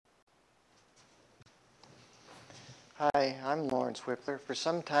Hi, I'm Lawrence Wickler. For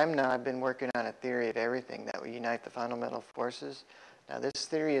some time now I've been working on a theory of everything that will unite the fundamental forces. Now this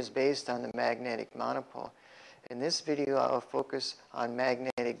theory is based on the magnetic monopole. In this video I will focus on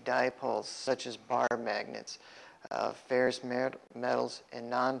magnetic dipoles such as bar magnets, ferrous metals and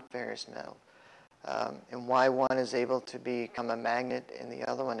non-ferrous metal, and why one is able to become a magnet and the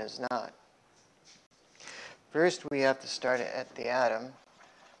other one is not. First we have to start at the atom.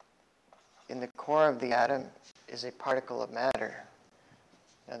 In the core of the atom is a particle of matter.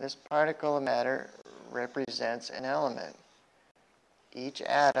 Now this particle of matter represents an element. Each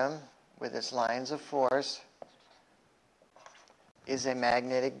atom with its lines of force is a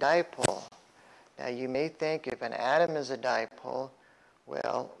magnetic dipole. Now you may think if an atom is a dipole,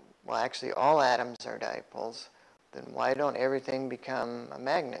 well actually all atoms are dipoles, then why don't everything become a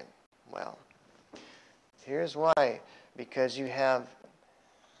magnet? Well, here's why. Because you have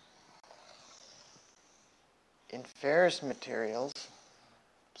in ferrous materials,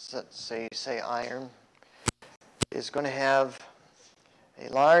 say iron, is going to have a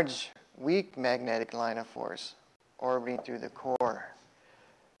large, weak magnetic line of force orbiting through the core.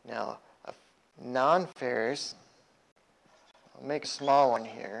 Now, a non-ferrous, I'll make a small one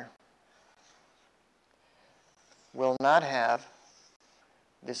here, will not have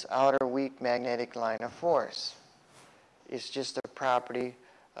this outer weak magnetic line of force. It's just a property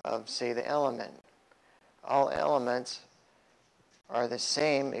of, say, the element. All elements are the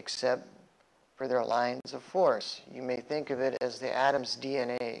same except for their lines of force. You may think of it as the atom's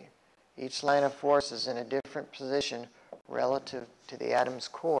DNA. Each line of force is in a different position relative to the atom's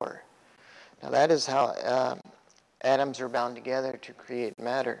core. Now that is how atoms are bound together to create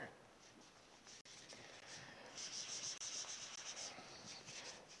matter.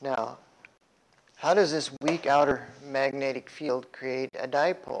 Now, how does this weak outer magnetic field create a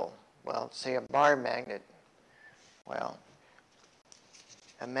dipole? Well, say a bar magnet. Well,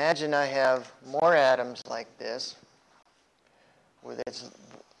 imagine I have more atoms like this with its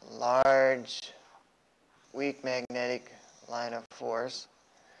large, weak magnetic line of force.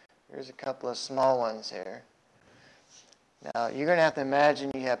 Here's a couple of small ones here. Now, you're going to have to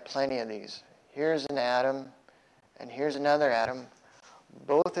imagine you have plenty of these. Here's an atom, and here's another atom.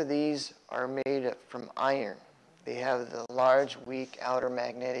 Both of these are made from iron. They have the large, weak outer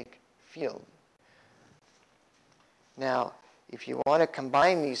magnetic field. Now, if you want to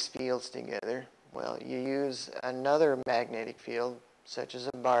combine these fields together, well, you use another magnetic field, such as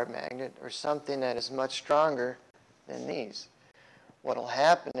a bar magnet, or something that is much stronger than these. What will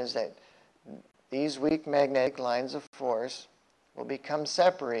happen is that these weak magnetic lines of force will become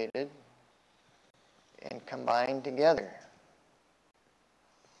separated and combined together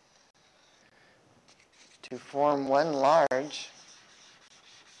to form one large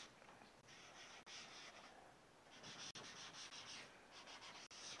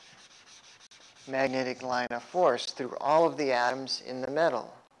magnetic line of force through all of the atoms in the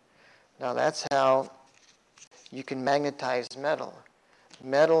metal. Now that's how you can magnetize metal.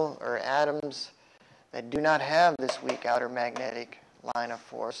 Metal or atoms that do not have this weak outer magnetic line of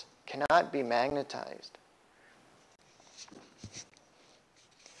force cannot be magnetized.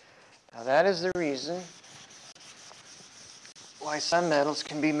 Now that is the reason why some metals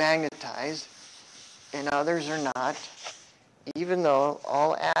can be magnetized and others are not, even though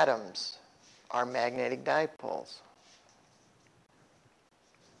all atoms are magnetic dipoles.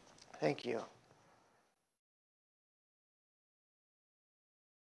 Thank you.